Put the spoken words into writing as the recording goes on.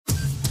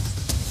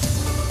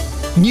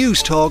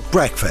News Talk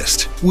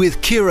Breakfast with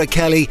Ciara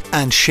Kelly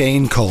and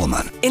Shane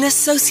Coleman. In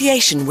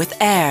association with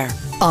AIR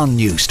on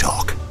News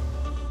Talk.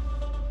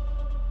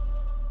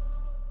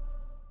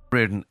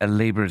 O'Riordan, a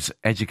Labour's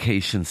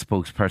education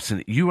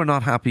spokesperson. You are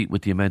not happy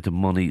with the amount of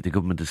money the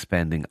government is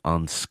spending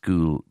on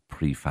school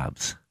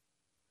prefabs.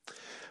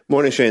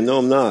 Morning, Shane. No,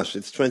 I'm not.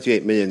 It's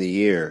 28 million a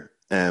year.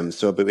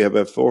 But we have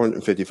about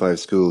 455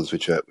 schools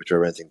which are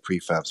renting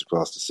prefabs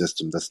across the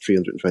system. That's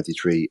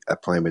 323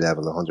 at primary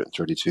level,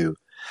 132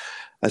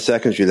 at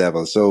secondary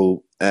level.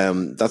 So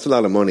that's a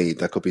lot of money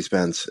that could be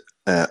spent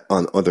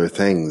on other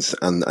things.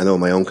 And I know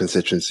my own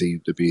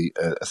constituency, there'd be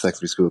a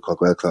secondary school called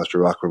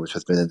Wellcloster Rocker, which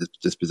has been in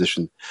this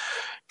position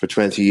for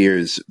 20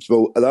 years.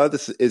 So a lot of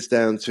this is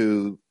down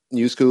to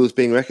new schools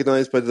being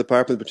recognised by the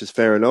department, which is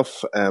fair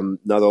enough.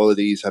 Not all of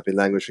these have been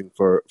languishing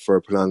for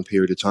a prolonged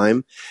period of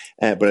time.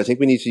 But I think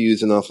we need to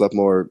use an awful lot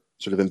more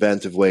sort of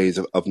inventive ways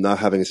of not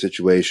having a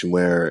situation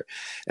where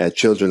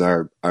children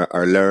are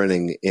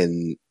learning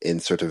in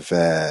sort of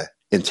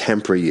in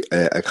temporary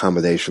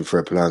accommodation for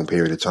a prolonged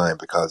period of time,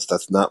 because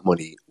that's not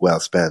money well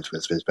spent when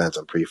it's been spent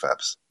on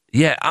prefabs.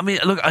 Yeah, I mean,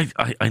 look,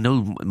 I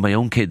know my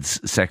own kids'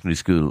 secondary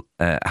school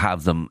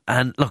have them,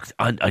 and look,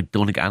 I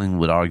don't think anyone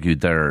would argue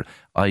they're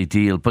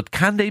ideal, but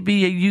can they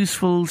be a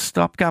useful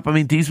stopgap? I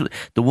mean, the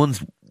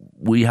ones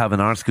we have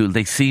in our school,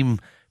 they seem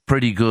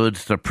pretty good,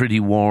 they're pretty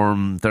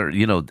warm, they're,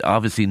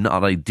 obviously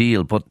not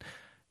ideal, but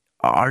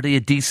are they a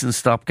decent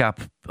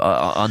stopgap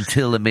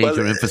until a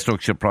major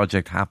infrastructure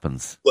project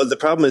happens? Well, the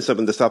problem is that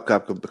when the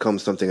stopgap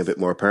becomes something a bit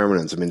more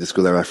permanent. I mean, the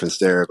school I referenced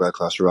there,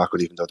 Belcloster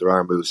Rockwood, even though there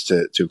are moves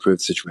to improve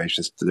the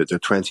situation, they're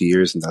 20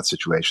 years in that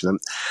situation. And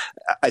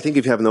I think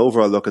if you have an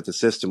overall look at the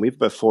system, we have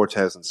about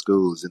 4,000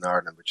 schools in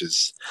Ireland, which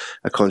is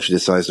a country the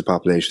size of the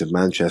population of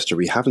Manchester.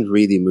 We haven't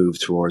really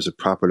moved towards a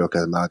proper look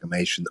at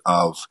amalgamation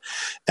of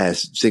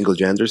single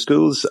gender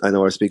schools. I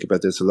know I speak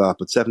about this a lot,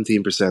 but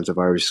 17% of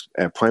Irish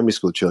primary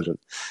school children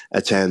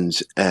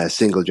attend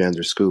single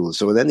gender schools.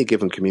 So in any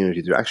given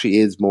community, there actually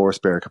is more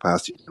spare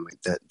capacity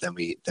than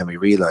we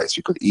realise.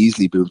 We could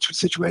easily move to a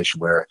situation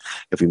where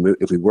if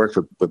we work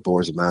with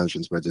boards of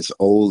management, where this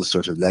old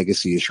sort of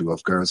legacy issue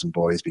of girls and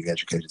boys being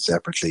educated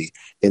separately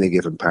in a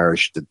given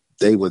parish, that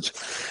they would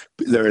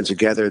learn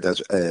together,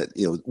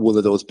 that one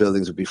of those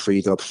buildings would be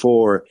freed up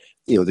for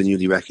the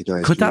newly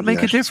recognised. Could that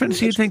make a difference,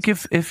 do you think,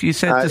 if you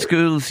said to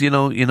schools, you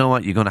know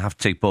what, you're going to have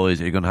to take boys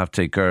or you're going to have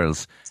to take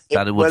girls,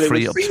 that it would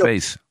free up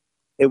space?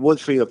 It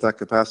would free up that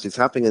capacity. It's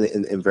happening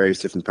in various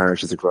different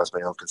parishes across my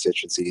own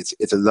constituency.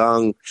 It's a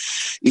long,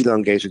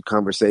 elongated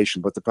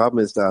conversation, but the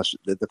problem is that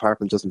the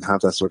department doesn't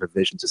have that sort of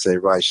vision to say,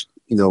 right,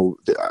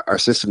 our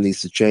system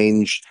needs to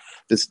change.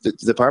 The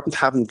department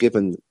haven't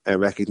given a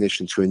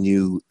recognition to a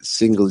new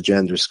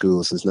single-gender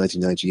school since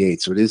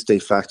 1998, so it is de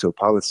facto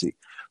policy.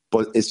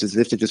 But it's as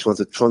if they just want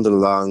to trundle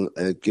along,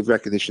 give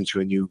recognition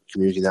to a new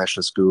community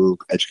national school,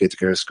 educate the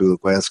girls' school,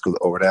 Wales school,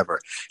 or whatever,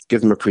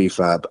 give them a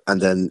prefab, and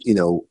then,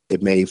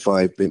 it may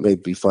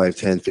be 5,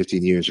 10,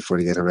 15 years before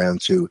they get around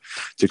to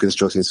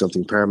constructing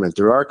something permanent.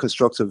 There are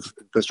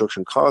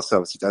construction costs,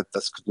 obviously,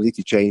 that's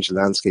completely changed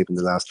the landscape in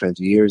the last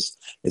 20 years.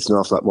 It's an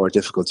awful lot more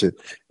difficult to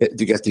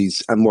get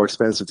these, and more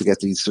expensive to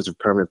get these sort of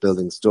permanent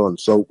buildings done.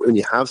 So when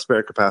you have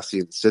spare capacity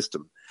in the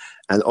system,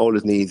 and all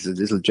it needs is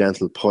a little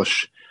gentle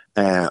push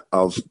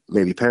of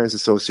maybe parents'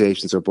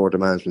 associations or board of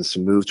management to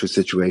move to a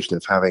situation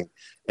of having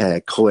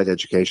co-ed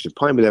education at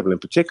primary level in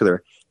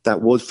particular,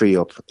 that would free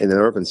up in an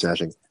urban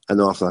setting an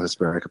awful lot of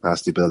spare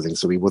capacity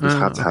buildings. So we wouldn't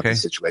have to have the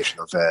situation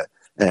of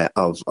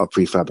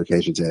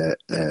prefabricated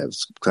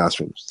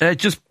classrooms.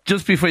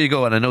 Just before you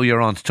go, and I know you're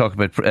on to talk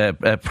about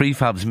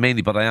prefabs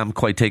mainly, but I am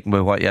quite taken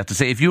by what you have to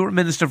say. If you were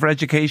Minister for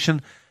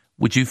Education,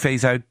 would you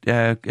phase out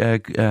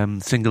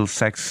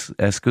single-sex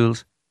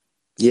schools?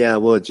 Yeah, I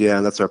would. Yeah,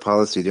 and that's our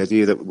policy. The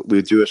idea that we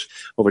would do it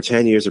over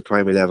 10 years at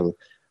primary level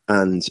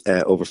and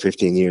over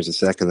 15 years at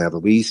second level.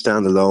 We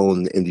stand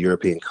alone in the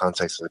European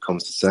context when it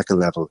comes to second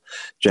level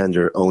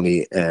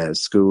gender-only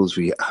schools.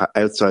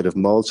 Outside of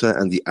Malta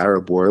and the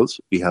Arab world,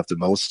 we have the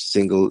most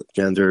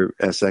single-gender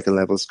second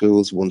level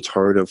schools.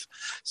 1/3 of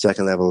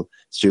second level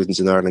students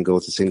in Ireland go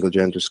to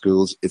single-gender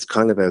schools. It's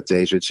kind of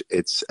outdated.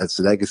 It's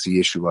a legacy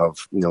issue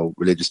of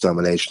religious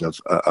domination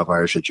of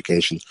Irish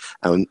education,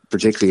 and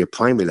particularly at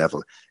primary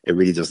level, it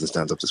really doesn't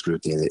stand up to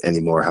scrutiny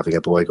anymore. Having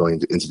a boy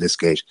going into this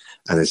gate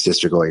and his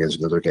sister going into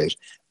another gate,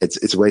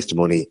 it's a waste of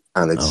money,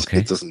 and it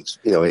doesn't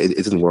it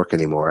doesn't work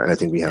anymore. And I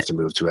think we have to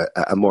move to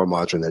a more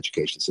modern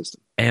education system.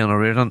 Aodhan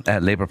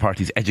O'Riordan, Labour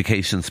Party's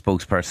education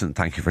spokesperson,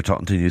 thank you for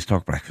talking to News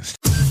Talk Breakfast.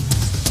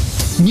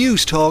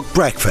 News Talk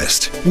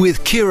Breakfast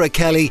with Ciara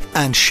Kelly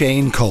and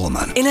Shane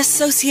Coleman. In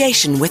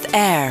association with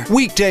AIR.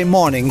 Weekday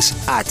mornings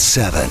at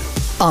 7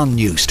 on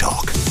News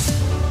Talk.